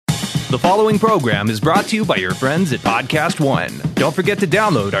The following program is brought to you by your friends at Podcast One. Don't forget to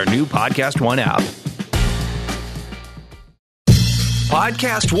download our new Podcast One app.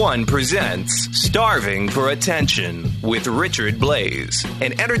 Podcast One presents Starving for Attention with Richard Blais,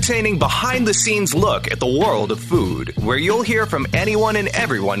 an entertaining behind-the-scenes look at the world of food, where you'll hear from anyone and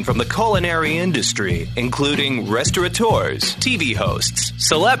everyone from the culinary industry, including restaurateurs, TV hosts,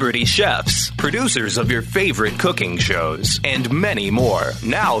 celebrity chefs, producers of your favorite cooking shows, and many more.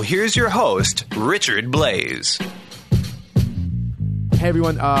 Now, here's your host, Richard Blais. Hey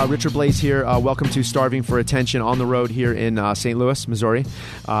everyone, Richard Blais here. Welcome to Starving for Attention on the road here in St. Louis, Missouri,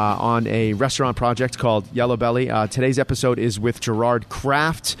 on a restaurant project called Yellow Belly. Today's episode is with Gerard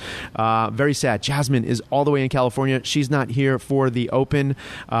Kraft. Very sad. Jasmine is all the way in California. She's not here for the open.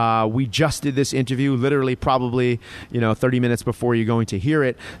 We just did this interview, literally probably 30 minutes before you're going to hear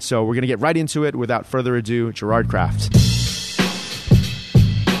it. So we're going to get right into it. Without further ado, Gerard Kraft.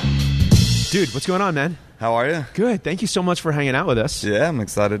 Dude, what's going on, man? How are you? Good. Thank you so much for hanging out with us. Yeah, I'm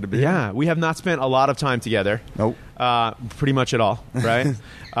excited to be here. Yeah, we have not spent a lot of time together. Nope. Pretty much at all, right?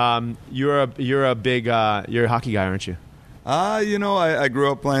 You're a big you're a hockey guy, aren't you? I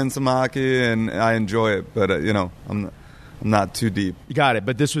grew up playing some hockey and I enjoy it, but I'm not too deep. You got it.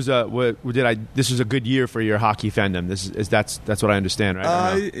 But this was this was a good year for your hockey fandom. That's what I understand,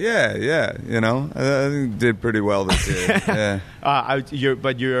 right? Yeah. I think did pretty well this year. Yeah.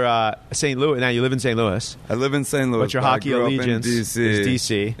 You're St. Louis now. You live in St. Louis. I live in St. Louis. But your hockey allegiance is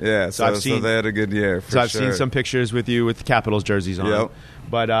DC. Yeah. So they had a good year. I've seen some pictures with you with the Capitals jerseys on. Yep.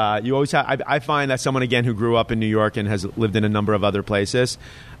 But you always have. I find that someone again who grew up in New York and has lived in a number of other places.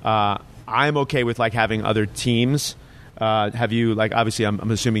 I'm okay with having other teams. Have you obviously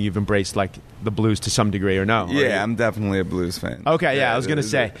I'm assuming you've embraced the Blues to some degree or no? Yeah, I'm definitely a Blues fan. Okay, yeah, I was gonna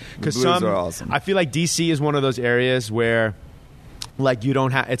say because Blues are awesome. I feel like DC is one of those areas where you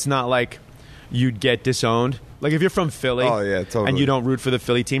don't have. It's not like you'd get disowned. Like if you're from Philly, oh yeah, totally, and you don't root for the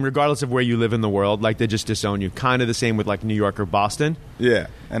Philly team, regardless of where you live in the world, they just disown you. Kind of the same with New York or Boston. Yeah,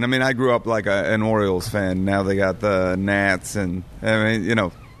 and I grew up an Orioles fan. Now they got the Nats, and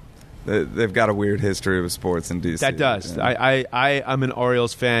they've got a weird history with sports in DC. That does. Yeah. I'm an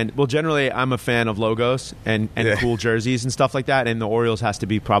Orioles fan. Well, generally, I'm a fan of logos and cool jerseys and stuff like that. And the Orioles has to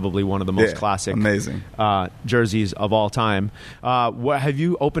be probably one of the most classic, amazing jerseys of all time. Have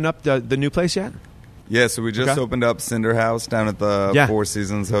you opened up the new place yet? Yeah, so we just opened up Cinder House down at the Four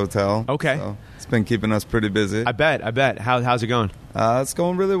Seasons Hotel. Okay. So it's been keeping us pretty busy. I bet. How's it going? It's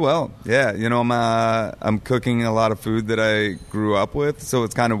going really well. Yeah, I'm cooking a lot of food that I grew up with, so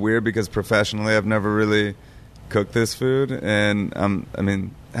it's kind of weird because professionally I've never really cooked this food, and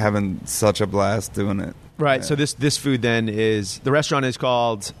I'm having such a blast doing it. Right. Yeah. So this food then the restaurant is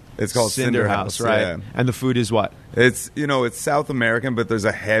called. It's called Cinder House, right? Yeah. And the food is what? It's it's South American, but there's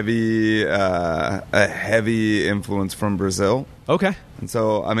a heavy influence from Brazil. Okay. And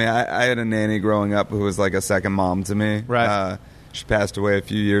so I had a nanny growing up who was like a second mom to me. Right. She passed away a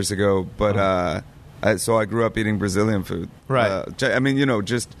few years ago, but so I grew up eating Brazilian food. Right.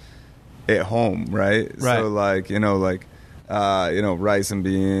 Just at home, right? Right. So rice and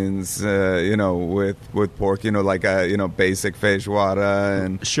beans, with pork, basic feijoada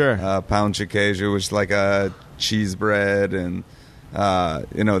and sure, pão de queijo, which is like a cheese bread, and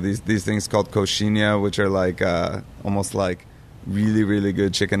these things called coxinha, which are almost like really, really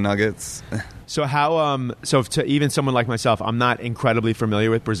good chicken nuggets. So how to even someone like myself, I'm not incredibly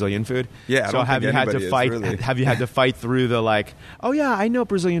familiar with Brazilian food. Yeah. So have you had to fight? Really. Have you had to fight through the oh yeah, I know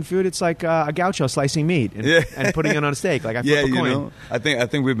Brazilian food. It's like a gaucho slicing meat and putting it on a steak. I flip a coin. I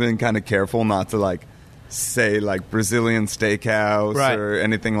think we've been kind of careful not to say Brazilian steakhouse or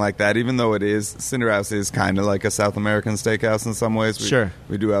anything like that. Even though Cinder House is kind of like a South American steakhouse in some ways. Sure.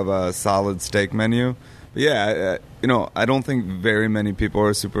 We do have a solid steak menu. But yeah, I don't think very many people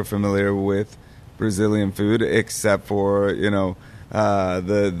are super familiar with Brazilian food, except for the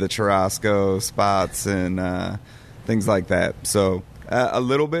churrasco spots and things like that. So a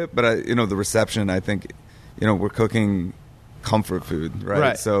little bit, but the reception. I think we're cooking comfort food,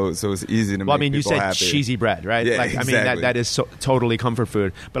 right? So it's easy to make people you said happy. Cheesy bread, right? Yeah, exactly. That is totally comfort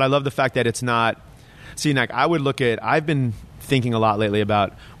food. But I love the fact that it's not. See, I would look at. I've been thinking a lot lately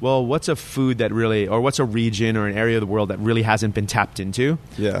about, what's a food that really, or what's a region or an area of the world that really hasn't been tapped into?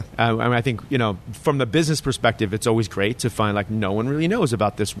 Yeah. I think, from the business perspective, it's always great to find no one really knows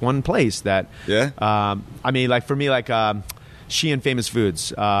about this one place that, for me, Shein Famous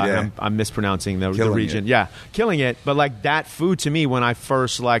Foods. I'm mispronouncing the region. It. Yeah, killing it. But that food to me, when I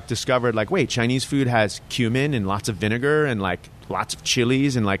first discovered wait, Chinese food has cumin and lots of vinegar and lots of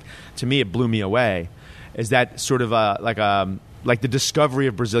chilies, and to me it blew me away. Is that sort of like the discovery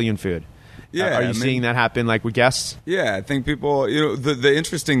of Brazilian food. Yeah, are you seeing that happen like with guests? Yeah, I think people, the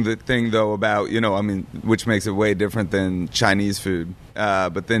interesting thing though about, which makes it way different than Chinese food.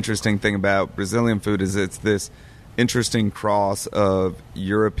 But the interesting thing about Brazilian food is it's this interesting cross of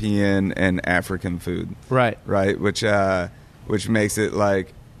European and African food. Right. Right. Which makes it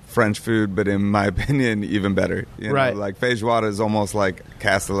like French food, but in my opinion, even better. Right. Like feijoada is almost like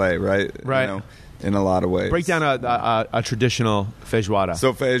cassoulet, right? Right. In a lot of ways. Break down a traditional feijoada.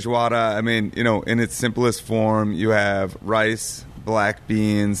 So feijoada, in its simplest form, you have rice, black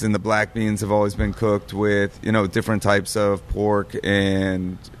beans, and the black beans have always been cooked with, different types of pork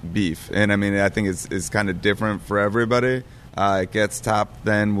and beef. And I think it's kind of different for everybody. It gets topped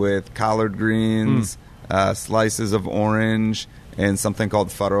then with collard greens, slices of orange, and something called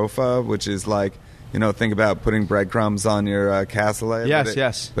farofa, which is like, think about putting breadcrumbs on your cassoulet.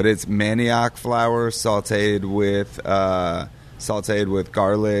 Yes. But it's manioc flour sautéed with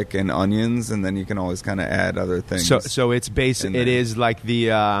garlic and onions, and then you can always kind of add other things. So it's basic. It is like the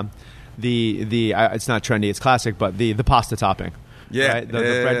it's not trendy, it's classic, but the pasta topping. Yeah, right?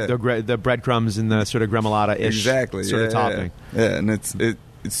 The breadcrumbs and the sort of gremolata-ish sort of topping. Yeah, and it's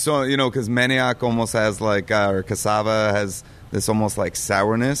so because manioc almost has like or cassava has this almost like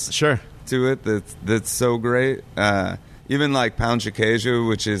sourness. Sure. To it that's so great. Even like pain de queijo,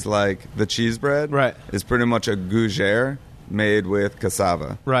 which is like the cheese bread, right, is pretty much a gougere made with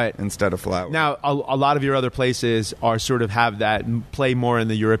cassava, right, instead of flour. Now, a lot of your other places are sort of have that play more in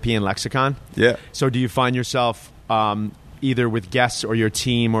the European lexicon. Yeah. So do you find yourself either with guests or your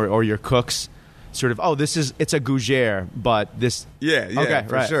team or your cooks sort of, it's a gougere, but this... Yeah, okay,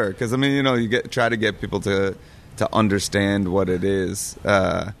 for right. sure. Because, you try to get people to understand what it is.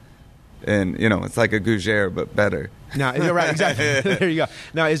 And, it's like a gougere, but better. Now, you're right, exactly. There you go.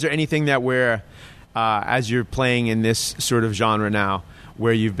 Now, is there anything that as you're playing in this sort of genre now,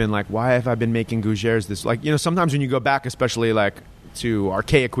 where you've been like, why have I been making gougeres this? Like, sometimes when you go back, especially like to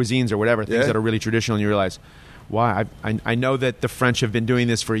archaic cuisines or whatever, things that are really traditional, and you realize, why? I know that the French have been doing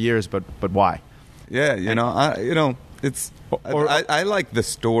this for years, but why? Yeah, I like the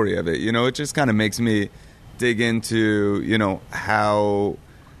story of it. It just kind of makes me dig into, how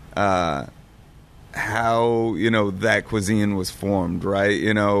that cuisine was formed, right?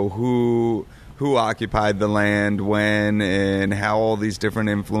 Who occupied the land when, and how all these different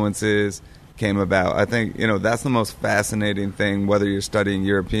influences came about. I think, that's the most fascinating thing, whether you're studying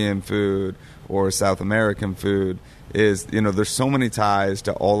European food or South American food, is, there's so many ties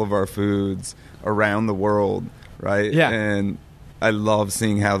to all of our foods around the world, right? Yeah. And I love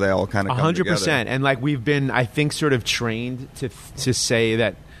seeing how they all kind of come 100%. together. And like we've been, I think, sort of trained to say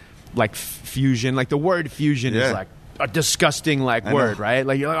that like fusion, like the word fusion is like a disgusting word, right?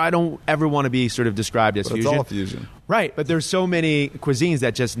 Like I don't ever want to be sort of described as fusion. It's all fusion. Right, but there's so many cuisines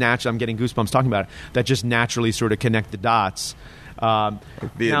that just naturally, I'm getting goosebumps talking about it, that just naturally sort of connect the dots.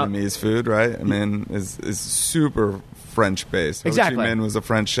 Vietnamese food, right? Is super French based. Exactly. Ho Chi Minh was a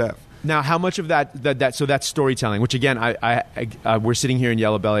French chef. Now, how much of that so that's storytelling, which again, we're sitting here in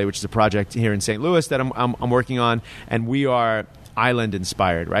Yellow Belly, which is a project here in St. Louis that I'm working on, and we are island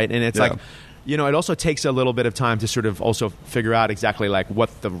inspired, right? And it's like, it also takes a little bit of time to sort of also figure out exactly like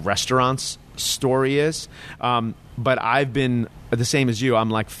what the restaurant's story is. But I've been the same as you. I'm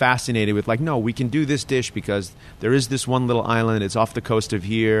like fascinated with like, no, we can do this dish because there is this one little island. It's off the coast of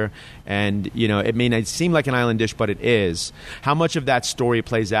here, and it may not seem like an island dish, but it is. How much of that story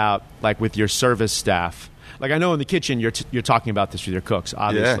plays out like with your service staff? Like I know in the kitchen you're talking about this with your cooks,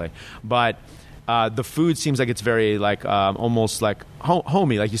 obviously, but the food seems like it's very like almost like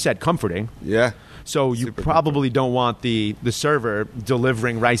homey, like you said, comforting. Yeah. So you probably don't want the server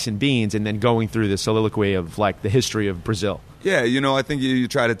delivering rice and beans and then going through the soliloquy of like the history of Brazil. Yeah, I think you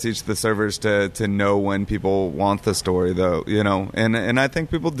try to teach the servers to know when people want the story, though, and I think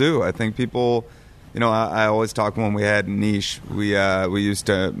people do. I think people, I always talk when we had Niche, we used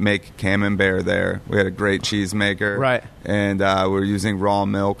to make camembert there. We had a great cheesemaker. Right. And we're using raw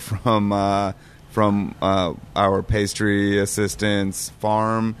milk from our pastry assistant's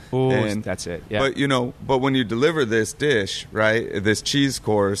farm. Ooh, and that's it. Yeah. But when you deliver this dish, right, this cheese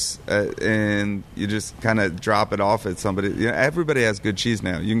course, and you just kind of drop it off at somebody, everybody has good cheese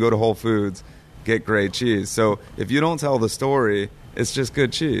now. You can go to Whole Foods, get great cheese. So if you don't tell the story, it's just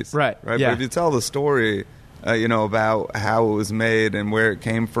good cheese. Right. Yeah. But if you tell the story, about how it was made and where it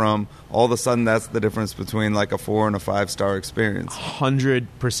came from, all of a sudden that's the difference between like a 4 and a 5-star experience.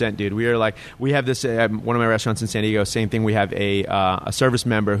 100%, dude. We have this one of my restaurants in San Diego. Same thing. We have a service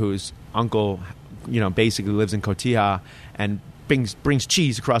member whose uncle, basically lives in Cotija and brings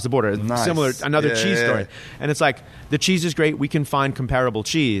cheese across the border. Nice. Similar, another cheese Yeah. story. And it's like, the cheese is great. We can find comparable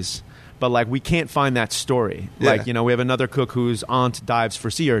cheese, but like we can't find that story. Yeah. Like, we have another cook whose aunt dives for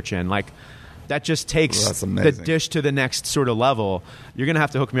sea urchin. Like, that just takes That's the amazing. dish to the next sort of level. You're going to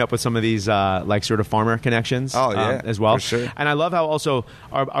have to hook me up with some of these like sort of farmer connections as well. for sure. And I love how also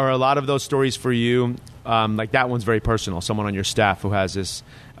are a lot of those stories for you, like that one's very personal, someone on your staff who has this,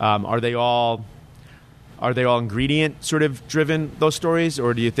 are they all ingredient sort of driven, those stories?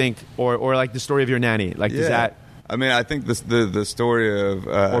 Or do you think, or like the story of your nanny, like does that... I mean, I think the story of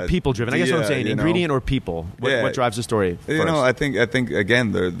or people driven. I guess what I'm saying, ingredient or people. What drives the story first? I think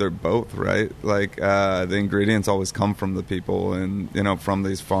again they're both, right. Like the ingredients always come from the people, and from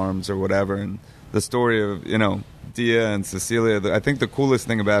these farms or whatever. And the story of Dia and Cecilia. I think the coolest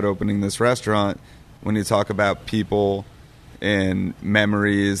thing about opening this restaurant, when you talk about people and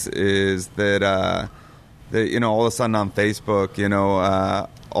memories, is that all of a sudden on Facebook,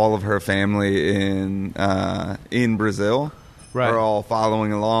 all of her family in Brazil are all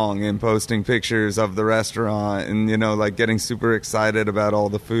following along and posting pictures of the restaurant, and like getting super excited about all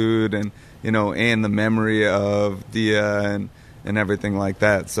the food, and and the memory of Dia and everything like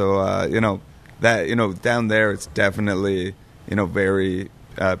that. So that down there it's definitely very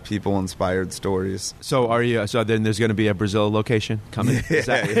people inspired stories. So are you? So then there's going to be a Brazil location coming. Is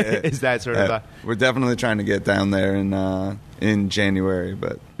that sort of? We're definitely trying to get down there in January,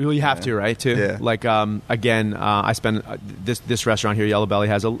 but well, you have to, right? Too. Yeah. Like again, I spend this restaurant here, Yellow Belly,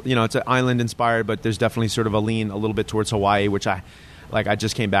 has it's an island inspired, but there's definitely sort of a lean a little bit towards Hawaii, which I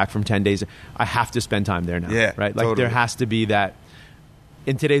just came back from 10 days. I have to spend time there now. Yeah, right. Like totally. there has to be that.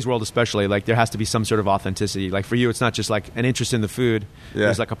 In today's world especially, like there has to be some sort of authenticity. Like for you, it's not just like an interest in the food. Yeah.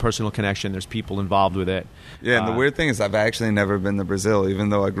 There's like a personal connection. There's people involved with it. Yeah, and the weird thing is I've actually never been to Brazil. Even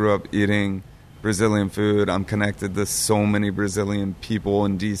though I grew up eating Brazilian food, I'm connected to so many Brazilian people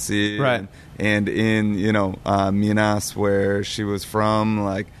in D.C. Right. and in, Minas, where she was from.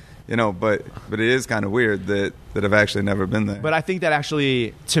 Like, but it is kind of weird that I've actually never been there. But I think that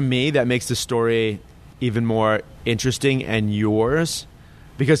actually, to me, that makes the story even more interesting and yours.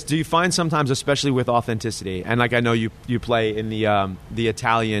 Because do you find sometimes, especially with authenticity, and like I know you play in the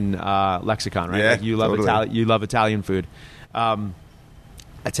Italian lexicon, right? Yeah, like you love totally. You love Italian food.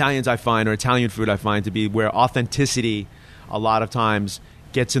 Italians, I find, or Italian food, I find to be where authenticity a lot of times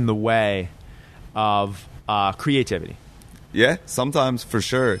gets in the way of creativity. Yeah, sometimes for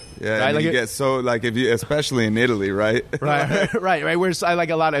sure. Yeah, Right, I mean, like you it- get so like if you, especially in Italy, right? right. Whereas I like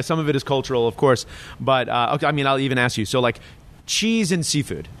a lot of some of it is cultural, of course, but okay. I mean, I'll even ask you. So like cheese and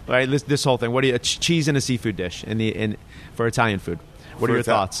seafood, right? This whole thing. What do you cheese and a seafood dish for Italian food? What are your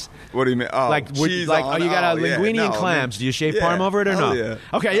thoughts? What do you mean? Oh, Like, cheese you got a yeah, linguine no, and clams. Do you shave yeah, parm over it or hell no? Yeah.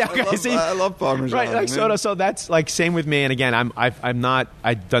 Okay, yeah. Okay, I love Parmesan. Right, like man. so that's like same with me. And again, I've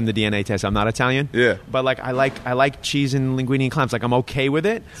done the DNA test. I'm not Italian. Yeah. But like I like cheese and linguine and clams. Like I'm okay with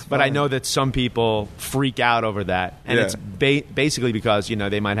it. But I fine. know that some people freak out over that, and Yeah. it's basically because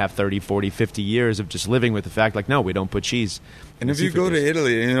they might have 30, 40, 50 years of just living with the fact like no, we don't put cheese. And in if you seafood go to dish.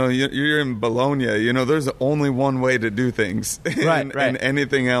 Italy, you're in Bologna. There's only one way to do things. Right. And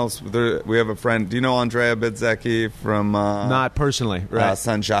anything else, we have a friend. Do you know Andrea Bizzecchi from Not personally, right?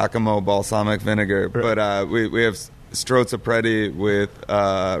 San Giacomo balsamic vinegar? But we have strozzapreti with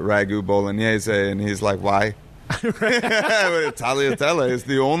ragu bolognese, and he's like, why? Tagliatelle is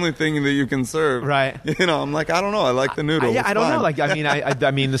the only thing that you can serve. Right. I'm like, I don't know. I like the noodle. Yeah, It's I don't fine. know. Like,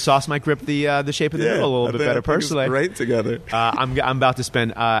 I mean, the sauce might grip the shape of the noodle a little bit better. I think it's Personally, great together. I'm about to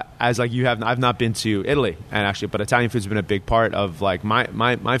spend as like you have. I've not been to Italy, and actually, but Italian food's been a big part of like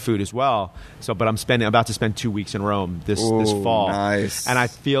my food as well. So, but I'm about to spend 2 weeks in Rome this Ooh, fall. nice. And I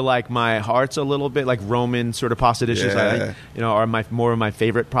feel like my heart's a little bit like Roman sort of pasta dishes. Yeah. Are more of my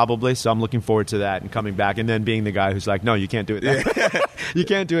favorite probably. So I'm looking forward to that and coming back, and then being the guy who's like, no, you can't do it that way. You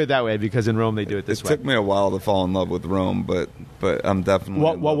can't do it that way because in Rome they do it this It way. took me a while to fall in love with Rome, but I'm definitely.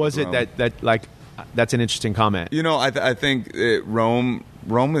 What in love was with it Rome. that like? That's an interesting comment. I think Rome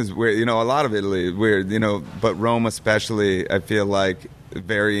is weird. A lot of Italy is weird. But Rome especially, I feel like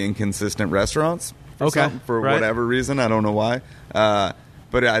very inconsistent restaurants. For right. whatever reason, I don't know why.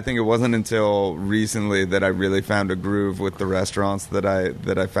 But I think it wasn't until recently that I really found a groove with the restaurants that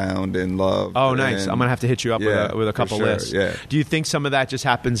I found and loved. Oh, nice! And I'm gonna have to hit you up with a couple for sure, lists. Yeah. Do you think some of that just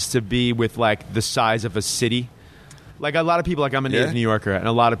happens to be with like the size of a city? Like a lot of people, like I'm a native Yeah. New Yorker, and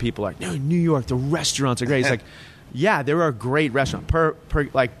a lot of people are like, no, New York, the restaurants are great. It's like, yeah, there are great restaurants per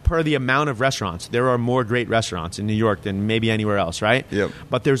the amount of restaurants. There are more great restaurants in New York than maybe anywhere else, right? Yep.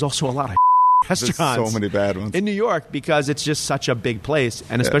 But there's also a lot of restaurants. There's so many bad ones in New York because it's just such a big place,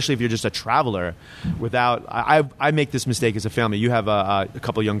 and especially if you're just a traveler. I make this mistake as a family. You have a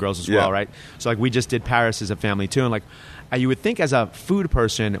couple of young girls as well, right? So like we just did Paris as a family too, and like you would think as a food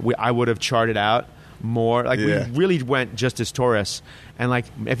person, I would have charted out more. Like we really went just as tourists, and like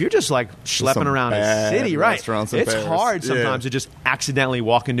if you're just like schlepping around a city, right? It's hard sometimes to just accidentally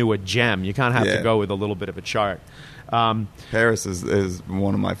walk into a gem. You kind of have to go with a little bit of a chart. Paris is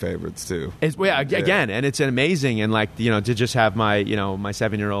one of my favorites too. Again, and it's amazing, and like to just have my my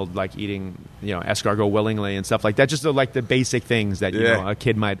 7-year-old like eating escargot willingly and stuff like that. Just like the basic things that a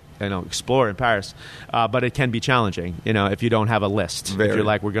kid might explore in Paris, but it can be challenging if you don't have a list. If you're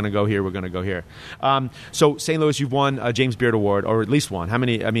like, we're going to go here, we're going to go here. So St. Louis, you've won a James Beard Award, or at least one. How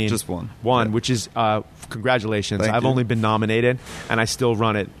many? I mean, just one. Which is congratulations. Thank I've you. only been nominated, and I still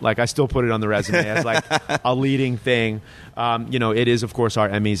run it. Like I still put it on the resume as like a leading thing. It is, of course, our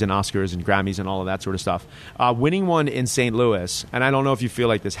Emmys and Oscars and Grammys and all of that sort of stuff. Winning one in St. Louis, and I don't know if you feel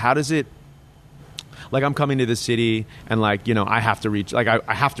like this. How does it? Like I'm coming to the city, and like I have to reach. Like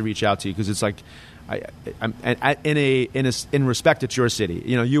I have to reach out to you because it's like, in respect, it's your city.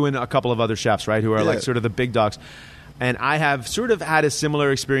 You and a couple of other chefs, right, who are like sort of the big dogs. And I have sort of had a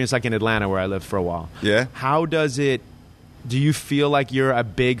similar experience, like in Atlanta, where I lived for a while. Yeah. How does it? Do you feel like you're a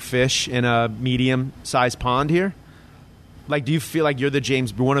big fish in a medium-sized pond here? Like, do you feel like you're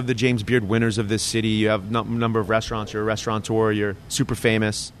one of the James Beard winners of this city? You have a number of restaurants. You're a restaurateur. You're super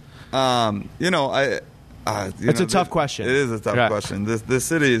famous. It's a tough question. It is a tough question. This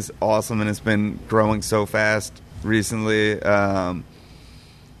city is awesome, and it's been growing so fast recently. I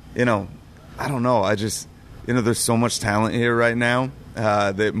don't know. I just, there's so much talent here right now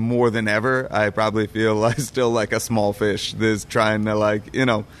that more than ever, I probably feel I'm still like a small fish that's trying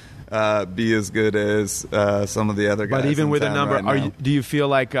to be as good as some of the other guys. But even with a number, right do you feel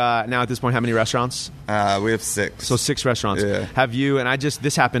like now at this point, how many restaurants? We have 6. So 6 restaurants. Yeah. Have you? And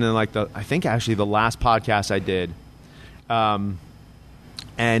this happened in I think actually the last podcast I did, and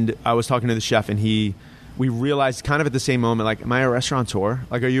I was talking to the chef, and we realized kind of at the same moment, like, am I a restaurateur?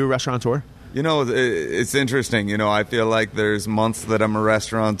 Like, are you a restaurateur? It's interesting. I feel like there's months that I'm a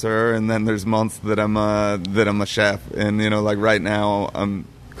restaurateur, and then there's months that I'm a chef. And like right now, I'm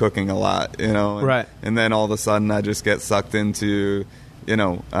cooking a lot. Right. And then all of a sudden, I just get sucked into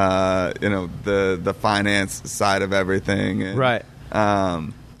the finance side of everything. And, right.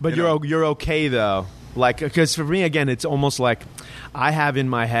 But you're okay though, like, because for me again, it's almost like I have in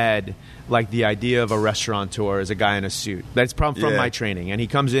my head like the idea of a restaurateur as a guy in a suit. That's from my training. And he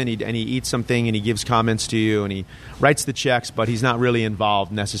comes in and he eats something and he gives comments to you and he writes the checks, but he's not really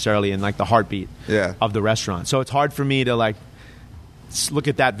involved necessarily in like the heartbeat of the restaurant. So it's hard for me to like look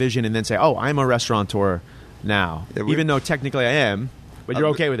at that vision and then say, oh, I'm a restaurateur now. Even though technically I am, but you're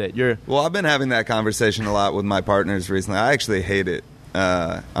okay with it. Well, I've been having that conversation a lot with my partners recently. I actually hate it.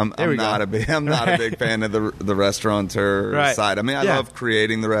 I'm not a big fan of the restaurateur side. I mean, I love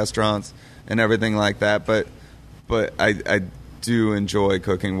creating the restaurants and everything like that, but I do enjoy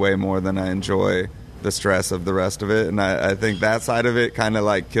cooking way more than I enjoy the stress of the rest of it, and I think that side of it kind of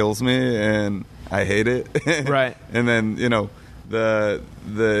like kills me, and I hate it. Right. And then the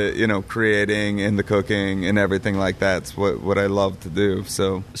creating and the cooking and everything like that's what I love to do.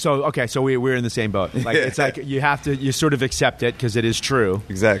 So we're in the same boat. Like it's like you sort of accept it because it is true.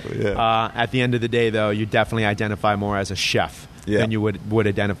 Exactly. Yeah. At the end of the day, though, you definitely identify more as a chef than you would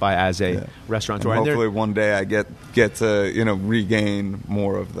identify as a restaurateur. And hopefully, one day I get to regain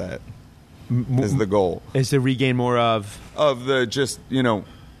more of that. Is the goal? Is to regain more of the just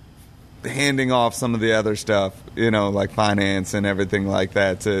handing off some of the other stuff, like finance and everything like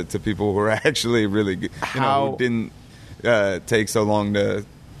that to people who are actually really good, who didn't take so long to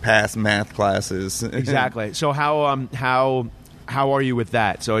pass math classes. Exactly. So how are you with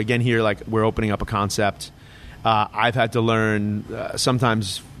that? So again, here, like, we're opening up a concept. I've had to learn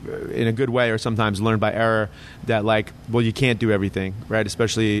sometimes in a good way or sometimes learn by error that, like, well, you can't do everything, right?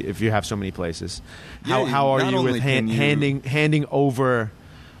 Especially if you have so many places. How are you with handing over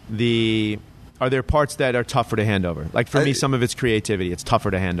are there parts that are tougher to hand over? Like for me, some of it's creativity. It's tougher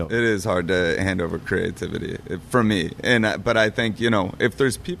to hand over. It is hard to hand over creativity for me. But I think, if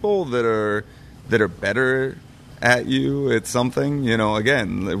there's people that are better at you at something,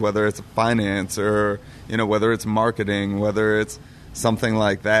 again, whether it's finance or, whether it's marketing, whether it's something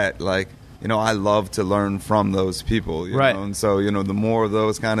like that, like, I love to learn from those people, right. And so, the more of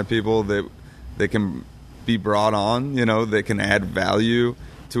those kind of people that they can be brought on, they can add value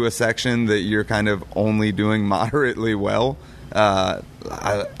to a section that you're kind of only doing moderately well. I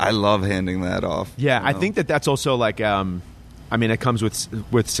love handing that off. Yeah, I think that's also like I mean, it comes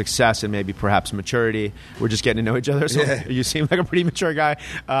with success and maybe perhaps maturity. We're just getting to know each other, so you seem like a pretty mature guy.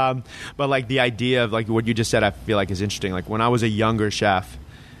 But like the idea of like what you just said, I feel like is interesting. Like when I was a younger chef,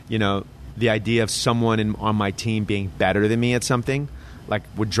 you know, the idea of someone on my team being better than me at something, like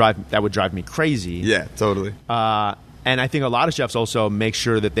would drive me crazy. Yeah, totally. And I think a lot of chefs also make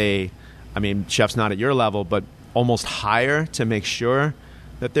sure that chefs not at your level, but almost hire to make sure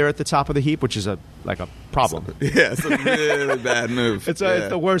that they're at the top of the heap, which is a problem. Yeah, it's a really bad move. It's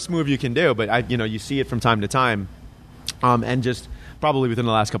the worst move you can do, but you see it from time to time. And just probably within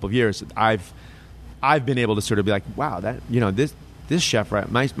the last couple of years, I've been able to sort of be like, wow, that this chef, right,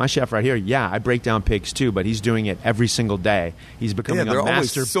 my chef right here, yeah, I break down pigs too, but he's doing it every single day. He's becoming a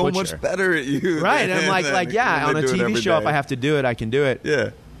master so butcher. Much better at you, right? And I'm like, yeah, on a TV show, if I have to do it, I can do it. Yeah.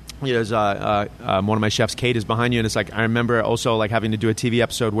 There's one of my chefs, Kate, is behind you, and it's like I remember also like having to do a TV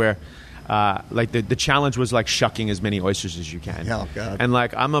episode where like the challenge was like shucking as many oysters as you can. Oh God! And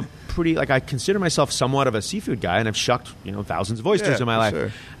like I'm a pretty I consider myself somewhat of a seafood guy, and I've shucked thousands of oysters in my life.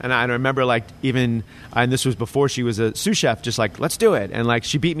 Sure. And I remember like and this was before she was a sous chef, just like let's do it, and like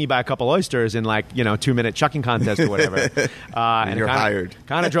she beat me by a couple oysters in like 2-minute shucking contest or whatever. And you're hired.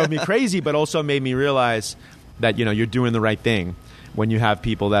 Kind of drove me crazy, but also made me realize that you're doing the right thing when you have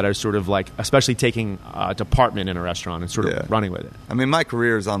people that are sort of like, especially taking a department in a restaurant and sort of running with it. I mean, my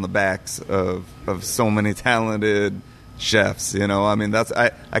career is on the backs of so many talented chefs. I mean,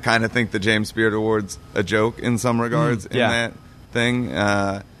 I kind of think the James Beard Award's a joke in some regards in that thing.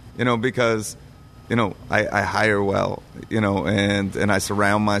 Because I hire well, and I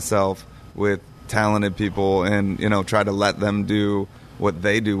surround myself with talented people and try to let them do what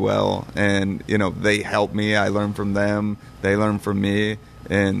they do well, and they help me, I learn from them, they learn from me,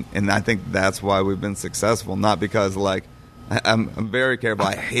 and I think that's why we've been successful. Not because like I'm very careful.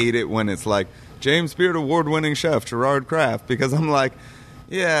 I hate it when it's like James Beard Award-winning chef Gerard Kraft, because I'm like,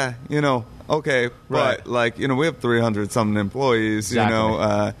 yeah, okay, but like we have 300 something employees,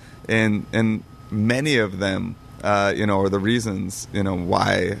 exactly. And many of them are the reasons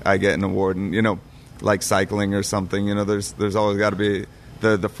why I get an award. And like cycling or something, there's always got to be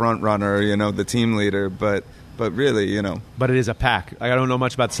the front runner, the team leader, but really, But it is a pack. Like, I don't know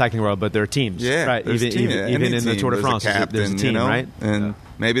much about the cycling world, but there are teams, right? Even in the Tour de France, there's a team, right? And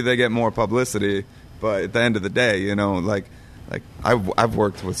maybe they get more publicity, but at the end of the day, like I've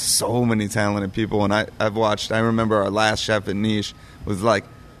worked with so many talented people, and I've watched. I remember our last chef at Niche was like,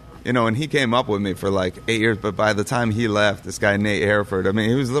 and he came up with me for like 8 years, but by the time he left, this guy Nate Hereford, I mean,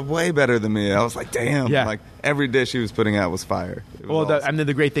 he was way better than me. I was like, damn, like every dish he was putting out was fire. Well, awesome.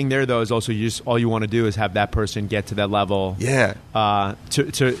 The great thing there, though, is also all you want to do is have that person get to that level. Yeah. To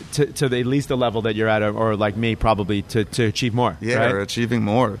at least the level that you're at, or like me, probably to achieve more. Yeah, right? or achieving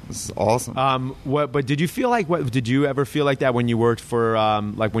more. This is awesome. But did you feel like did you ever feel like that when you worked for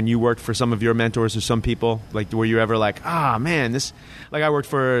when you worked for some of your mentors or some people? Like, were you ever like, man, this, like I worked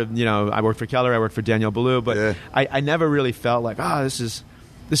for Keller, I worked for Daniel Boulou, but I never really felt like, this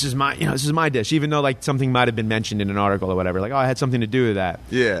is my dish, even though like something might have been mentioned in an article or whatever, like, I had something to do with that.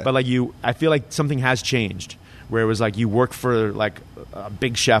 Yeah. But like I feel like something has changed where it was like you work for like a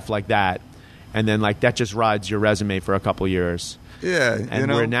big chef like that, and then like that just rides your resume for a couple years. Yeah.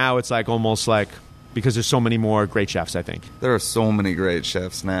 And where now it's like almost like, because there's so many more great chefs, I think. There are so many great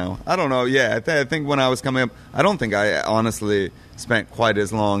chefs now. I don't know. Yeah, I think when I was coming up, I don't think I honestly spent quite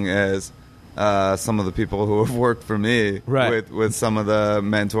as long as some of the people who have worked for me with some of the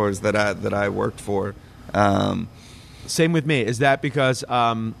mentors that I worked for. Same with me. Is that because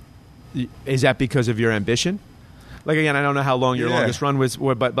of your ambition? Like, again, I don't know how long your longest run was,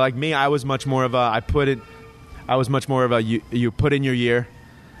 but like me, I was much more of you put in your year,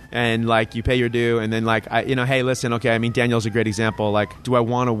 and like you pay your due, and then like hey, listen, okay, I mean, Daniel's a great example. Like, do I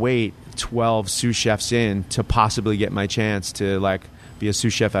want to wait 12 sous chefs in to possibly get my chance to like be a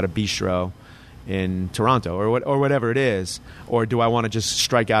sous chef at a bistro in Toronto or whatever it is, or do I want to just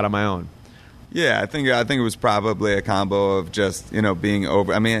strike out on my own? Yeah, I think it was probably a combo of just being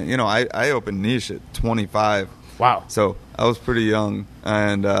over. I mean, I opened Niche at 25. Wow. So I was pretty young,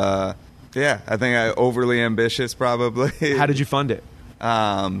 and I think I overly ambitious probably. How did you fund it?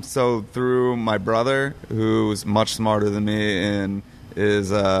 So through my brother, who's much smarter than me and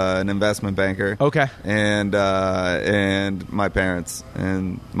is an investment banker. Okay. And my parents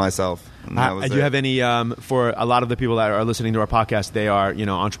and myself. And do you have any for a lot of the people that are listening to our podcast? They are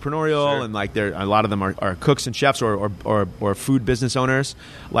entrepreneurial, Sure. and like a lot of them are cooks and chefs or food business owners.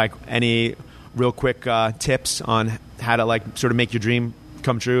 Like, any real quick tips on how to like sort of make your dream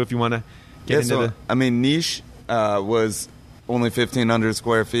come true if you want to get into the. I mean, Niche was only 1,500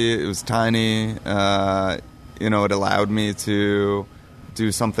 square feet. It was tiny. you know, it allowed me to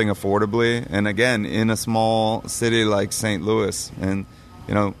do something affordably. And again, in a small city like St. Louis, and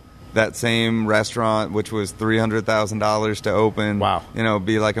you know, that same restaurant, which was $300,000 to open, wow, you know,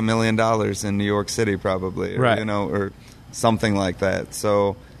 be like $1 million in New York City probably, or, right? You know, or something like that.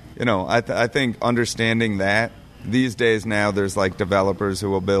 So, you know, I think understanding that these days now, there's like developers who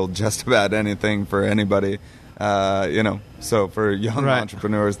will build just about anything for anybody, you know. So for young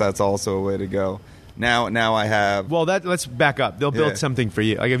entrepreneurs, that's also a way to go. Now I have... Well, let's back up. They'll build something for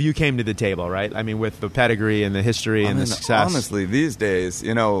you. Like if you came to the table, right? I mean, with the pedigree and the history and the success. Honestly, these days,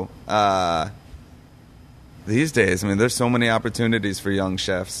 you know, I mean, there's so many opportunities for young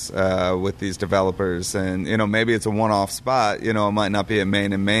chefs with these developers. And, you know, maybe it's a one-off spot. You know, it might not be at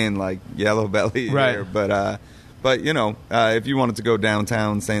Main and Main like Yellow Belly here. But you know, if you wanted to go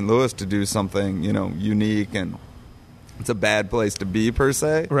downtown St. Louis to do something, you know, unique, and it's a bad place to be per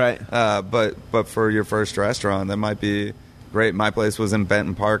se, right? But for your first restaurant, that might be great. My place was in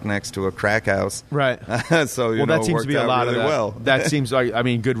Benton Park next to a crack house, right? So you know, that seems to be a lot really of that. Well. That seems like, I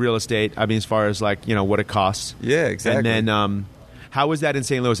mean, good real estate. I mean, as far as like, you know, what it costs. Yeah, exactly. And then, how was that in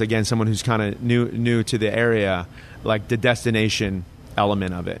St. Louis? Again, someone who's kind of new to the area, like the destination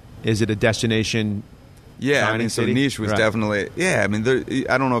element of it. Is it a destination? Yeah, I mean, so city? Niche was definitely, I mean,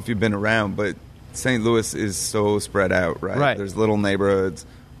 I don't know if you've been around, but St. Louis is so spread out, right? There's little neighborhoods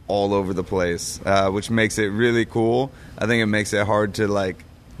all over the place, which makes it really cool. I think it makes it hard to, like,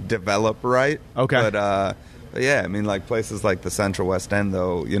 develop right. Okay. But yeah, I mean, like, places like the Central West End,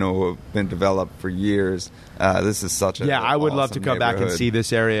 though, you know, have been developed for years. This is such a I would love to come back and see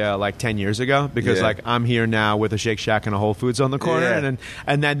this area like 10 years ago, because like I'm here now with a Shake Shack and a Whole Foods on the corner,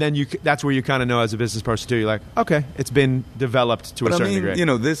 and then that's where you kind of know as a business person too. You're like, okay, it's been developed to a certain degree. You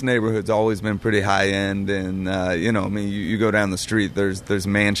know, this neighborhood's always been pretty high end, and you know, I mean, you go down the street, there's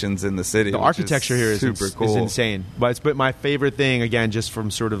mansions in the city. The architecture here is super cool. Is insane. But my favorite thing, again, just from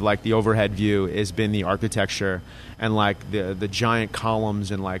sort of like the overhead view, has been the architecture. And like the giant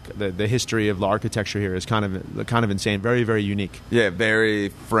columns and like the history of the architecture here is kind of insane, very, very unique. Yeah, very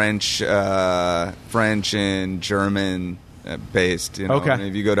French and German based. You know, okay. I mean,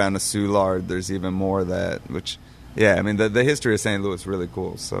 if you go down to Soulard, there's even more of that. Which, I mean, the history of St. Louis is really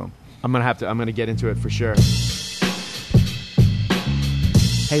cool. So I'm gonna get into it for sure.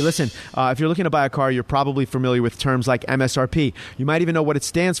 Hey, listen, if you're looking to buy a car, you're probably familiar with terms like MSRP. You might even know what it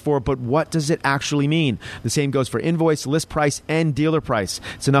stands for, but what does it actually mean? The same goes for invoice, list price, and dealer price.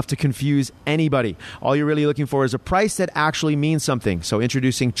 It's enough to confuse anybody. All you're really looking for is a price that actually means something. So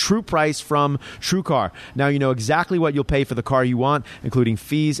introducing True Price from TrueCar. Now you know exactly what you'll pay for the car you want, including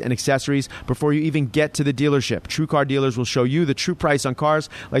fees and accessories, before you even get to the dealership. TrueCar dealers will show you the true price on cars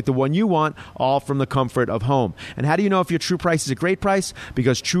like the one you want, all from the comfort of home. And how do you know if your true price is a great price?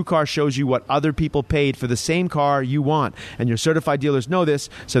 Because TrueCar shows you what other people paid for the same car you want. And your certified dealers know this,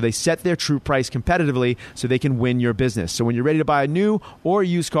 so they set their true price competitively so they can win your business. So when you're ready to buy a new or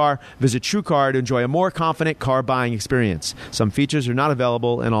used car, visit TrueCar to enjoy a more confident car buying experience. Some features are not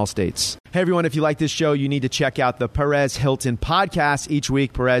available in all states. Hey everyone, if you like this show, you need to check out the Perez Hilton podcast. Each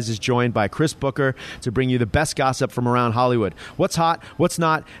week, Perez is joined by Chris Booker to bring you the best gossip from around Hollywood. What's hot, what's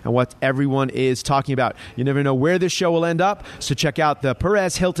not, and what everyone is talking about. You never know where this show will end up, so check out the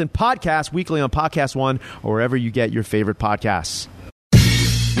Perez Hilton podcast weekly on Podcast One or wherever you get your favorite podcasts.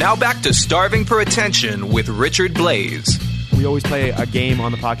 Now back to Starving for Attention with Richard Blais. We always play a game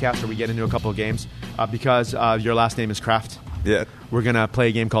on the podcast, or we get into a couple of games, because your last name is Kraft. Yeah. We're going to play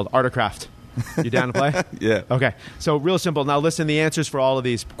a game called Art of Craft. You down to play? Yeah. Okay. So real simple. Now listen, the answers for all of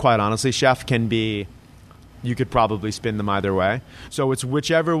these, quite honestly, Chef, can be, you could probably spin them either way. So it's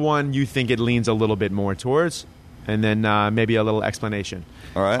whichever one you think it leans a little bit more towards, and then maybe a little explanation.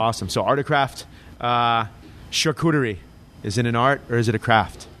 All right. Awesome. So Art of Craft, charcuterie. Is it an art or is it a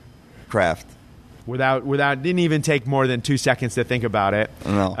craft? Craft. Didn't even take more than 2 seconds to think about it.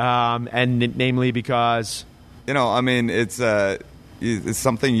 No. And namely because... You know, I mean, it's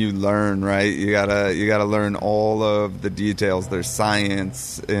something you learn, right? You gotta learn all of the details. There's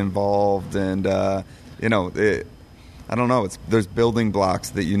science involved, and you know, I don't know. There's building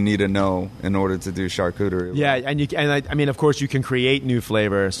blocks that you need to know in order to do charcuterie. Yeah, I mean, of course, you can create new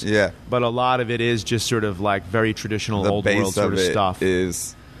flavors. Yeah, but a lot of it is just sort of like very traditional, the old base world sort of stuff.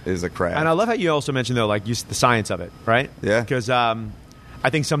 Is a craft. And I love how you also mentioned though, like the science of it, right? Yeah, because I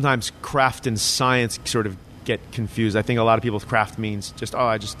think sometimes craft and science sort of get confused. I think a lot of people's craft means just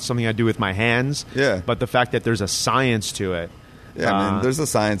something I do with my hands. Yeah. But the fact that there's a science to it. Yeah, I mean, there's a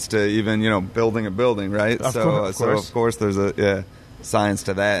science to even, you know, building a building, right? Of course there's science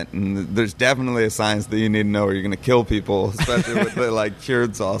to that, and there's definitely a science that you need to know, or you're going to kill people, especially with the like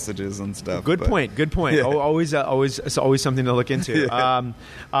cured sausages and stuff. Good point. Yeah. Always something to look into.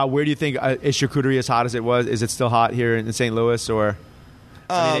 Yeah. Where do you think is charcuterie as hot as it was? Is it still hot here in St. Louis, or?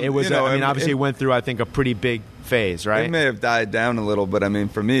 It was. Obviously, it went through, I think, a pretty big phase, right? It may have died down a little, but I mean,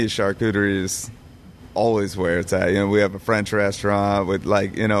 for me, charcuterie is always where it's at. We have a French restaurant with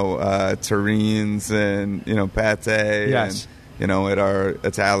terrines and pate. Yes. And, at our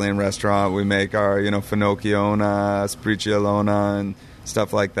Italian restaurant, we make our finocchiona, spricciolona, and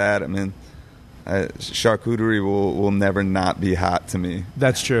stuff like that. I mean, charcuterie will never not be hot to me.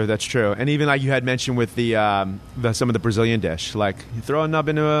 That's true. And even like you had mentioned with the some of the Brazilian dish, like you throw a nub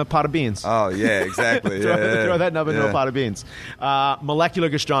into a pot of beans. Oh yeah, exactly. throw that nub into a pot of beans. Molecular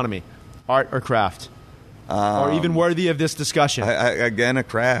gastronomy, art or craft, or even worthy of this discussion. Again, a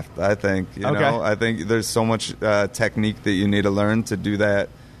craft. I think. I think there's so much technique that you need to learn to do that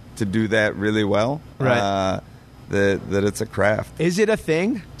really well. Right. That it's a craft. Is it a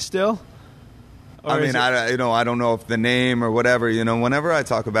thing still? I mean, I don't know if the name or whatever. Whenever I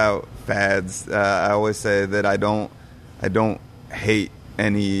talk about fads, I always say that I don't hate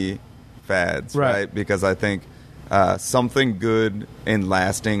any fads, right? Because I think something good and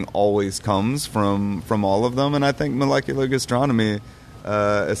lasting always comes from all of them, and I think molecular gastronomy,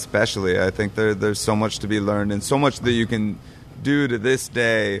 especially, I think there's so much to be learned and so much that you can do to this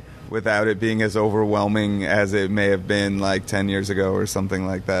day without it being as overwhelming as it may have been like 10 years ago or something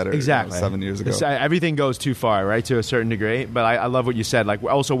like that, or exactly 7 years ago. Everything goes too far, right, to a certain degree. But I love what you said. Like,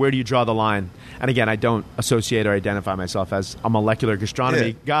 also, where do you draw the line? And again, I don't associate or identify myself as a molecular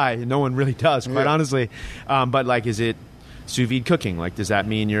gastronomy guy. No one really does, quite honestly. But like, is it sous vide cooking? Like, does that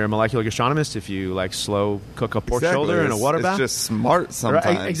mean you're a molecular gastronomist if you like slow cook a pork shoulder in a water bath? It's just smart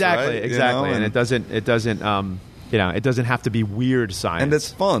sometimes. Right? Exactly. And it doesn't have to be weird science. And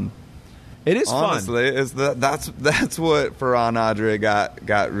it's fun. It is honestly fun. That's what Ferran Adria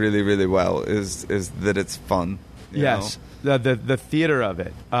got really, really well is that it's fun. Yes, the theater of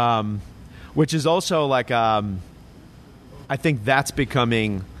it, which is also like I think that's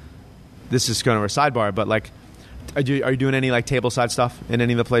becoming. This is kind of a sidebar, but like, are you doing any like tableside stuff in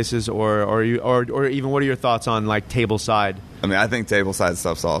any of the places, or even what are your thoughts on like tableside? I mean, I think tableside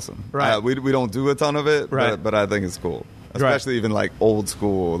stuff's awesome. Right. We don't do a ton of it, right. but I think it's cool, especially even like old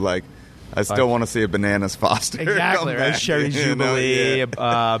school like. I still want to see a Bananas Foster. Exactly, right? Sherry's Jubilee,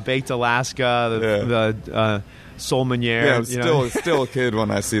 Baked Alaska, the Sol Meunier. Yeah, I'm still a kid when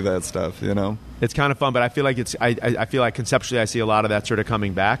I see that stuff, It's kind of fun, but I feel like I feel like conceptually I see a lot of that sort of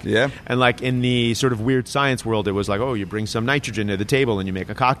coming back. Yeah. And like in the sort of weird science world, it was like, oh, you bring some nitrogen to the table and you make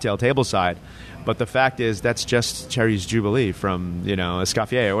a cocktail tableside. But the fact is, that's just Cherry's Jubilee from,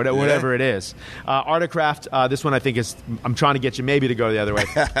 Escoffier or whatever it is. Art of craft, this one I think is, I'm trying to get you maybe to go the other way.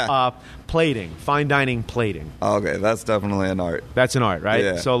 Plating, fine dining plating. Okay, that's definitely an art. That's an art, right?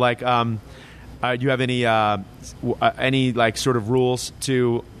 Yeah. So like, do you have any like sort of rules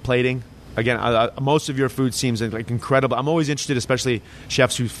to plating? Again, most of your food seems like incredible. I'm always interested, especially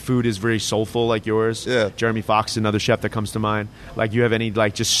chefs whose food is very soulful, like yours. Yeah. Jeremy Fox, another chef that comes to mind. Like, you have any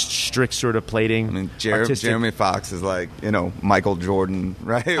like just strict sort of plating? I mean, Jeremy Fox is like Michael Jordan,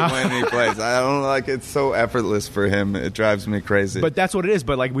 right? When he plays, I don't like it's so effortless for him. It drives me crazy. But that's what it is.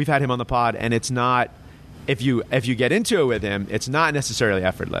 But like, we've had him on the pod, and it's not. If you get into it with him, it's not necessarily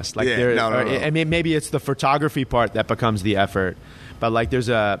effortless. Like, no. I mean, maybe it's the photography part that becomes the effort. But like,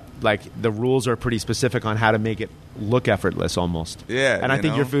 the rules are pretty specific on how to make it look effortless, almost. Yeah, and I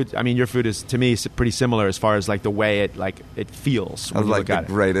think your food. I mean, your food is to me pretty similar as far as like the way it feels. That was like the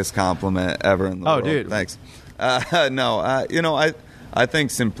greatest compliment ever in the world. Oh, dude, thanks. I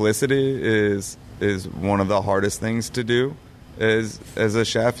think simplicity is one of the hardest things to do as a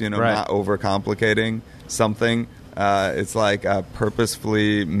chef. Not overcomplicating something. It's like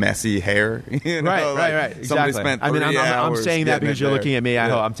purposefully messy hair. Right. Exactly. Somebody spent 30 I'm hours saying that because you're there. looking at me.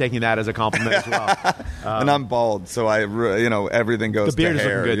 I'm taking that as a compliment as well. And I'm bald, so everything goes. The beard to is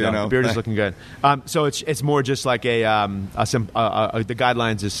hair, looking good. Though. The beard is looking good. So it's more just like the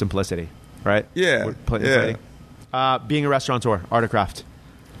guidelines is simplicity, right? Yeah. Being a restaurateur, art or craft.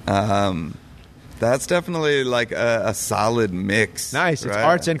 That's definitely like a solid mix. Nice. It's right?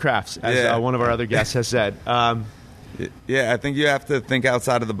 arts and crafts, as one of our other guests has said. I think you have to think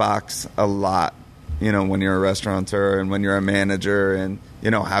outside of the box a lot, when you're a restaurateur and when you're a manager, and,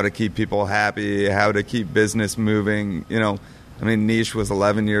 how to keep people happy, how to keep business moving. I mean, Niche was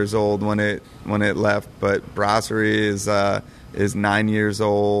 11 years old when it left, but Brasserie is 9 years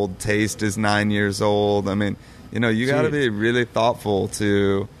old. Taste is 9 years old. I mean, you got to be really thoughtful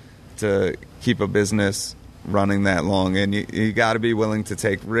to keep a business running that long, and you got to be willing to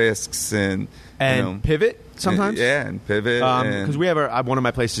take risks and pivot sometimes. And pivot. Because we have one of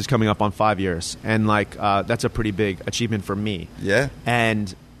my places coming up on 5 years, and that's a pretty big achievement for me. Yeah.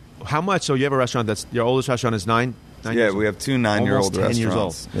 And how much? So you have a restaurant that's your oldest restaurant is 9 years Yeah, old? we have 2 9-year-old restaurants. 10 years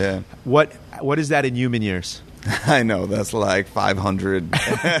old. Yeah. What is that in human years? I know, that's like 500.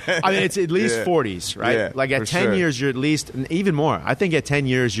 I mean, it's at least 40s, right? Yeah, like at 10 sure. years, you're at least, and even more. I think at 10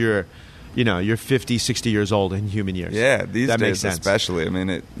 years, you're 50, 60 years old in human years. Yeah, these that days makes sense. especially. I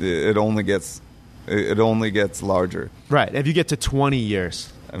mean, it only gets larger. Right. If you get to 20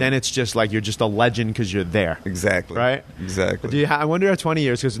 years, then it's just like you're just a legend because you're there. Exactly. Right? Exactly. I wonder at 20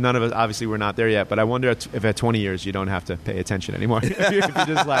 years, because none of us, obviously we're not there yet, but I wonder if at 20 years you don't have to pay attention anymore. if you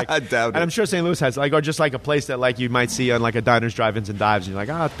just like, I doubt it. And I'm sure St. Louis has, or just like a place that like you might see on like a diners, drive-ins, and dives, and you're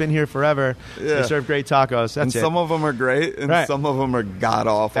like, it's been here forever. Yeah. They serve great tacos. That's and it. some of them are great, and some of them are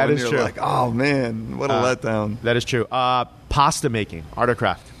god-awful. That and is you're true. like, oh, man, what a letdown. That is true. Pasta making, art or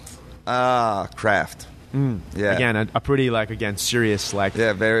craft? Craft. Yeah. Again, a pretty serious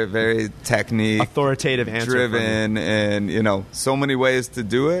very, very technique authoritative answer driven, and so many ways to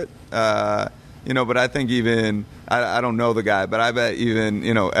do it. But I think even I don't know the guy, but I bet even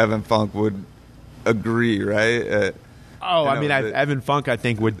Evan Funk would agree, right? Evan Funk, I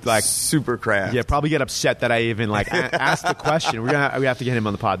think, would super craft. Yeah, probably get upset that I even asked the question. We have to get him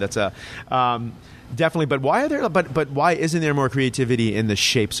on the pod. That's definitely. But why are there? But why isn't there more creativity in the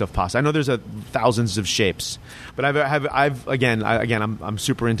shapes of pasta? I know there's thousands of shapes, but I'm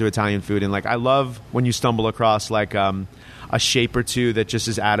super into Italian food, and I love when you stumble across a shape or two that just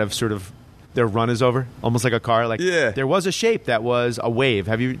is out of sort of their run is over, almost like a car. There was a shape that was a wave.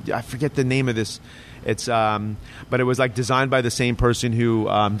 I forget the name of this. It's but it was designed by the same person who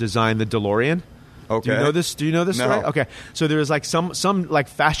designed the DeLorean. Okay. Do you know this No. story? Okay. So there was some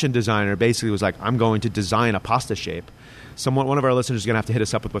fashion designer basically was I'm going to design a pasta shape. One of our listeners is going to have to hit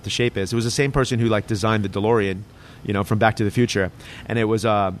us up with what the shape is. It was the same person who designed the DeLorean, from Back to the Future, and it was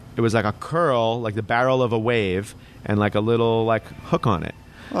like a curl, like the barrel of a wave, and a little hook on it.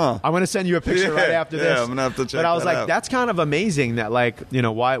 Huh. I'm going to send you a picture right after this. Yeah, I'm going to have to check But I was that out. that's kind of amazing that why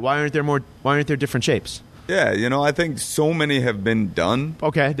aren't there different shapes? Yeah, I think so many have been done.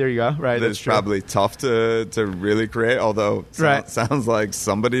 Okay, there you go. Right, That that's it's true. probably tough to really create, although sounds like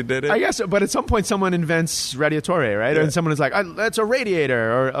somebody did it. I guess, but at some point someone invents radiatore, right? Yeah. And someone is like, that's a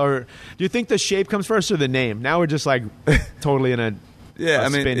radiator. Or do you think the shape comes first or the name? Now we're just totally in a Yeah, a I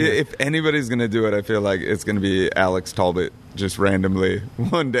mean, spin here. if anybody's going to do it, I feel like it's going to be Alex Talbot just randomly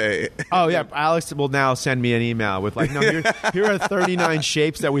one day. Oh, yeah. Alex will now send me an email with no, here are 39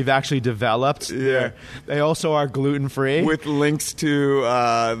 shapes that we've actually developed. Yeah. They also are gluten-free. With links to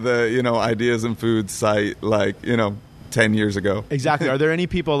the, Ideas in Food site, 10 years ago. Exactly. Are there any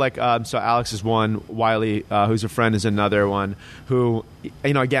people so Alex is one, Wiley, who's a friend, is another one, who,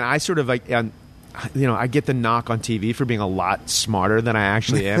 again, I sort of I get the knock on TV for being a lot smarter than I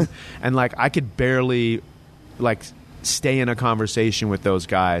actually am. And I could barely stay in a conversation with those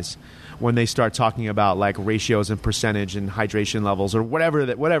guys when they start talking about ratios and percentage and hydration levels or whatever.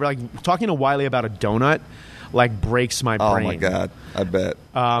 Talking to Wiley about a donut breaks my brain. Oh my God, I bet.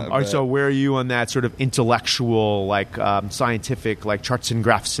 So where are you on that sort of intellectual, scientific, charts and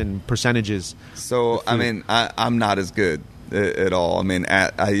graphs and percentages? So, I mean, I'm not as good at all. I mean,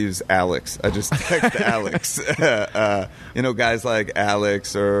 I use Alex. I just text Alex. Guys like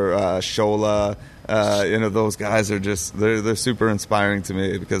Alex or Shola, those guys are just, they're super inspiring to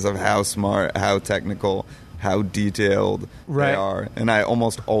me because of how smart, how technical, how detailed they are. And I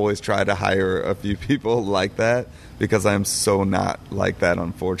almost always try to hire a few people like that because I'm so not like that,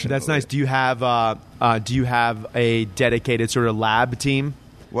 unfortunately. That's nice. Do you have a dedicated sort of lab team?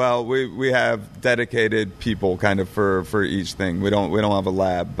 Well, we have dedicated people kind of for each thing. We don't have a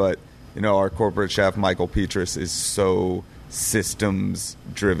lab, but our corporate chef Michael Petrus is so systems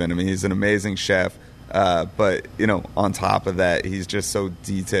driven. I mean, he's an amazing chef, but on top of that, he's just so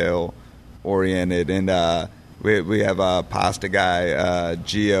detail oriented. And we have a pasta guy,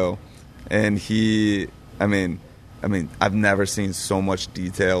 Gio, and he, I mean, I've never seen so much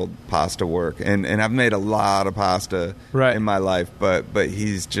detailed pasta work, and I've made a lot of pasta in my life, but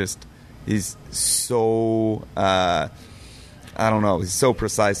he's so I don't know, he's so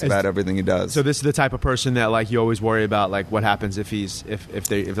precise about everything he does. So this is the type of person that you always worry about what happens if he's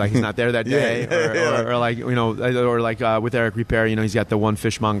not there that day, or with Eric Ripert, he's got the one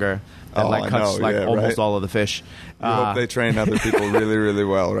fishmonger that cuts almost all of the fish. You hope they train other people really, really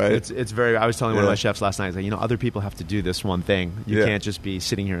well, right? It's very. I was telling one of my chefs last night, other people have to do this one thing. You can't just be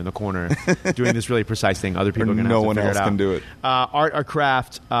sitting here in the corner doing this really precise thing. Other people are going to have to figure it out. No one else can do it. Art or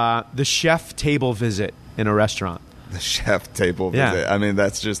craft, the chef table visit. in a restaurant? The chef table visit. Yeah. I mean,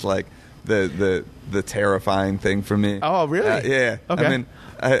 that's just like the terrifying thing for me. Oh, really? Yeah. Okay. I mean,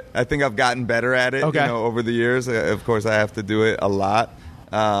 I think I've gotten better at it. Okay. Over the years. Of course, I have to do it a lot.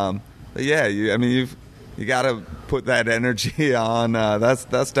 But yeah, you got to put that energy on.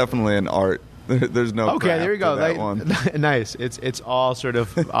 That's definitely an art. There's no. Okay, there you go. That one. Nice. It's all sort of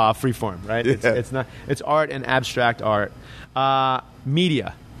free form, right? Yeah. It's art and abstract art.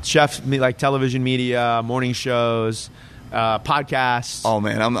 Media, chefs like television media, morning shows, podcasts. Oh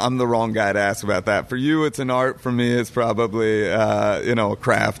man, I'm the wrong guy to ask about that. For you, it's an art. For me, it's probably a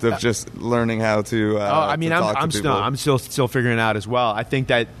craft of just learning how to. I'm still figuring it out as well. I think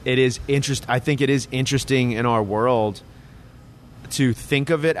that it is I think it is interesting in our world to think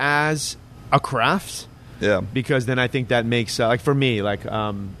of it as a craft. Yeah. Because then I think that makes like for me, like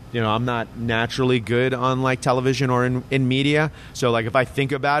I'm not naturally good on like television or in media. So like if I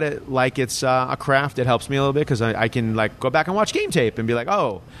think about it like it's a craft, it helps me a little bit because I can like go back and watch game tape and be like,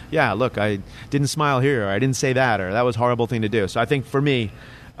 oh yeah, look, I didn't smile here, or I didn't say that, or that was a horrible thing to do. So I think for me,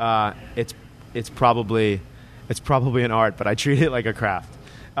 it's probably an art, but I treat it like a craft.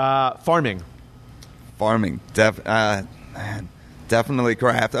 Farming, man. Definitely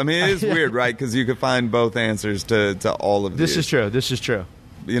craft. I mean, it is weird, right? Because you could find both answers to all of this. This is true.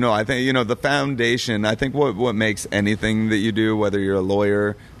 I think, the foundation, I think what makes anything that you do, whether you're a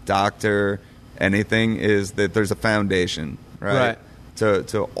lawyer, doctor, anything, is that there's a foundation, right?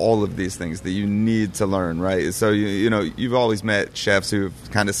 To all of these things that you need to learn, right? So, you've always met chefs who've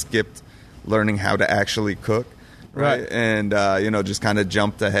kind of skipped learning how to actually cook, right? And, just kind of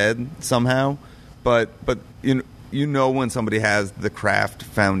jumped ahead somehow. But when somebody has the craft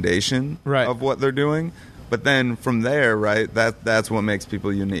foundation of what they're doing, but then from there, right, that's what makes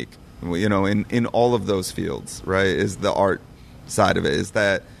people unique. In all of those fields, right, is the art side of it. Is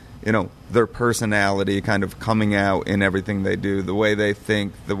that their personality kind of coming out in everything they do, the way they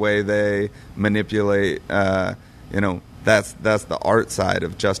think, the way they manipulate. That's the art side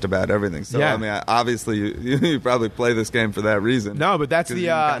of just about everything. So I mean, obviously, you probably play this game for that reason. No, but that's the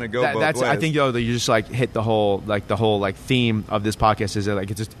kind of go both ways. I think that you just like hit the whole theme of this podcast is that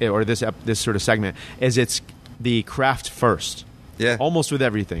like it's just, or this sort of segment is it's the craft first. Yeah, almost with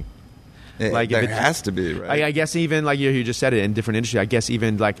everything. Like there has to be, right? I guess even like you just said it in different industry. I guess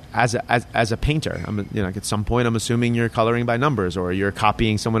even like as a painter, like at some point I'm assuming you're coloring by numbers or you're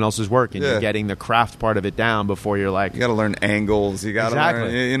copying someone else's work and you're getting the craft part of it down before you're like. You got to learn angles. You got to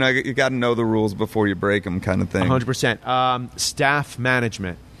learn. You got to know the rules before you break them, kind of thing. 100%. Staff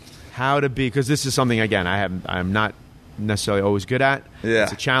management, how to be, because this is something again I'm not necessarily always good at. Yeah,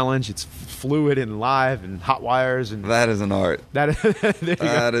 it's a challenge. It's fluid and live and hot wires, and that is an art.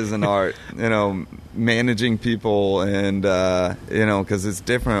 That is an art. Managing people and because it's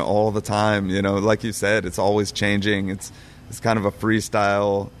different all the time. Like you said, it's always changing. It's kind of a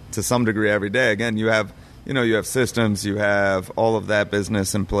freestyle to some degree every day. Again, you have systems, you have all of that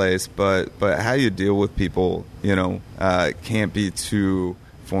business in place, but how you deal with people, can't be too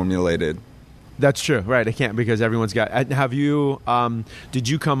formulated. That's true, right? I can't because everyone's got. Have you? Did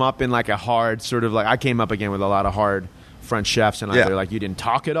you come up in like a hard sort of like? I came up again with a lot of hard French chefs, and either like you didn't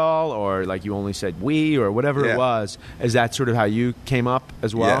talk at all, or like you only said we, or whatever it was. Is that sort of how you came up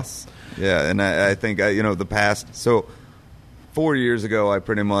as well? Yes. Yeah, and I think the past. So 4 years ago, I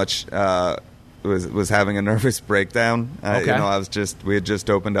pretty much was having a nervous breakdown. Okay. We had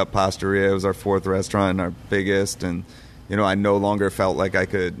just opened up Pastaria. It was our 4th restaurant and our biggest, and. I no longer felt like I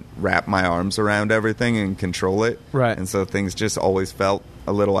could wrap my arms around everything and control it. Right. And so things just always felt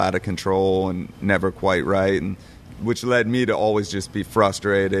a little out of control and never quite right, and which led me to always just be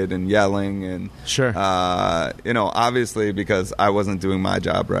frustrated and yelling. And sure. Obviously because I wasn't doing my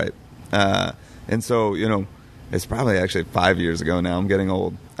job right. And so, it's probably actually 5 years ago now. I'm getting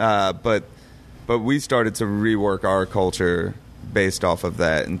old. But we started to rework our culture based off of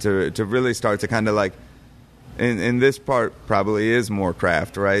that and to really start to kind of like, and this part probably is more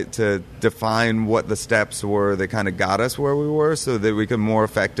craft, right? To define what the steps were that kind of got us where we were so that we could more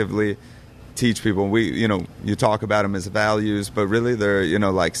effectively teach people. You talk about them as values, but really they're,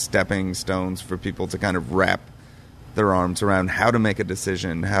 like stepping stones for people to kind of wrap their arms around how to make a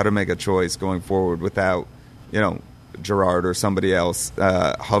decision, how to make a choice going forward without, Gerard or somebody else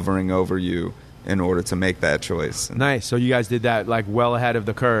hovering over you in order to make that choice. Nice. So you guys did that like well ahead of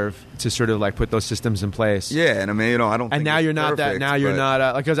the curve to sort of like put those systems in place. Yeah, and I mean, I don't. And think now it's you're not perfect, that. Now you're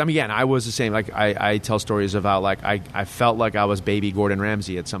not because again, I was the same. Like I tell stories about like I felt like I was baby Gordon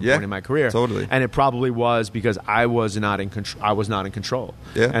Ramsay at some point in my career. Totally. And it probably was because I was not in control. I was not in control.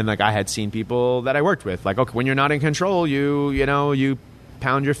 Yeah. And like I had seen people that I worked with, like okay, when you're not in control, you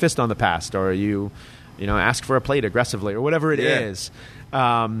pound your fist on the past, or you ask for a plate aggressively or whatever it is.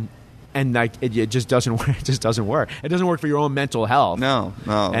 And like it just doesn't work. It just doesn't work. It doesn't work for your own mental health. No.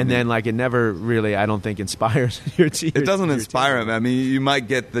 And then like it never really, I don't think, inspires your team. It doesn't inspire them. I mean, you might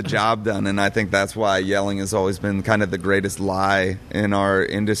get the job done, and I think that's why yelling has always been kind of the greatest lie in our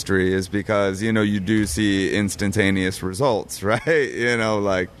industry, is because you do see instantaneous results, right?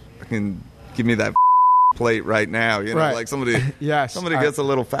 Like fucking give me that plate right now. Right. Like somebody yes, somebody gets a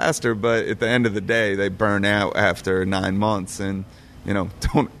little faster, but at the end of the day, they burn out after 9 months and.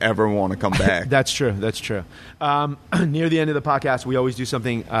 Don't ever want to come back. That's true. Near the end of the podcast, we always do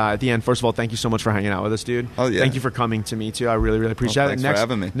something at the end. First of all, thank you so much for hanging out with us, dude. Oh, yeah. Thank you for coming to me, too. I really, really appreciate it. Thanks for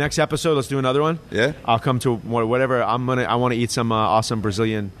having me. Next episode, let's do another one. Yeah. I'll come to whatever. I want to eat some awesome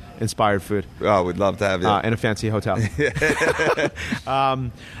Brazilian-inspired food. Oh, we'd love to have you. In a fancy hotel.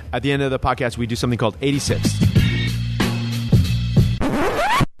 At the end of the podcast, we do something called 86th.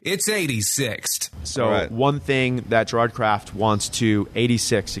 It's 86th. So right. One thing that Gerard Kraft wants to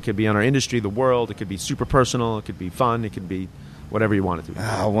 86. It could be on our industry, the world. It could be super personal. It could be fun. It could be whatever you want it to be.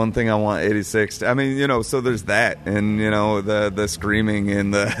 One thing I want 86. I mean, so there's that, and the screaming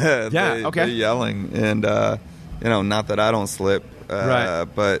and the the yelling, and not that I don't slip, right?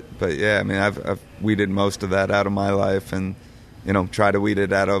 But yeah, I mean, I've weeded most of that out of my life, and try to weed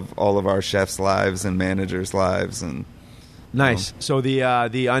it out of all of our chefs' lives and managers' lives, and. Nice. So the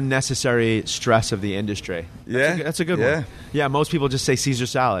unnecessary stress of the industry. That's a good one. Yeah, most people just say Caesar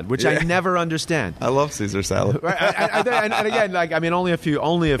salad, which I never understand. I love Caesar salad. Right. And again, like only a few,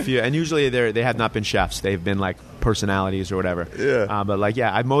 and usually they have not been chefs. They've been like personalities or whatever. Yeah. But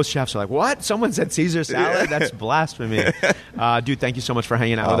most chefs are like, what? Someone said Caesar salad? Yeah. That's blasphemy. Dude, thank you so much for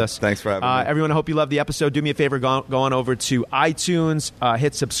hanging out with us. Thanks for having me. Everyone, I hope you loved the episode. Do me a favor, go on over to iTunes,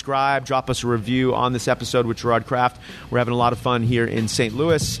 hit subscribe, drop us a review on this episode with Gerard Kraft. We're having a lot of fun here in St.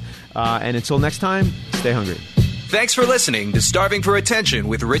 Louis. And until next time, stay hungry. Thanks for listening to Starving for Attention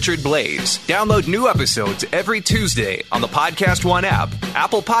with Richard Blais. Download new episodes every Tuesday on the Podcast One app,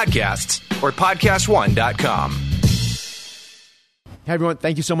 Apple Podcasts, or PodcastOne.com. Hey everyone,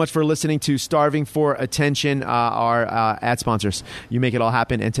 thank you so much for listening to Starving for Attention, our ad sponsors. You make it all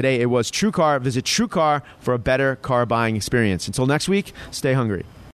happen. And today it was TrueCar. Visit TrueCar for a better car buying experience. Until next week, stay hungry.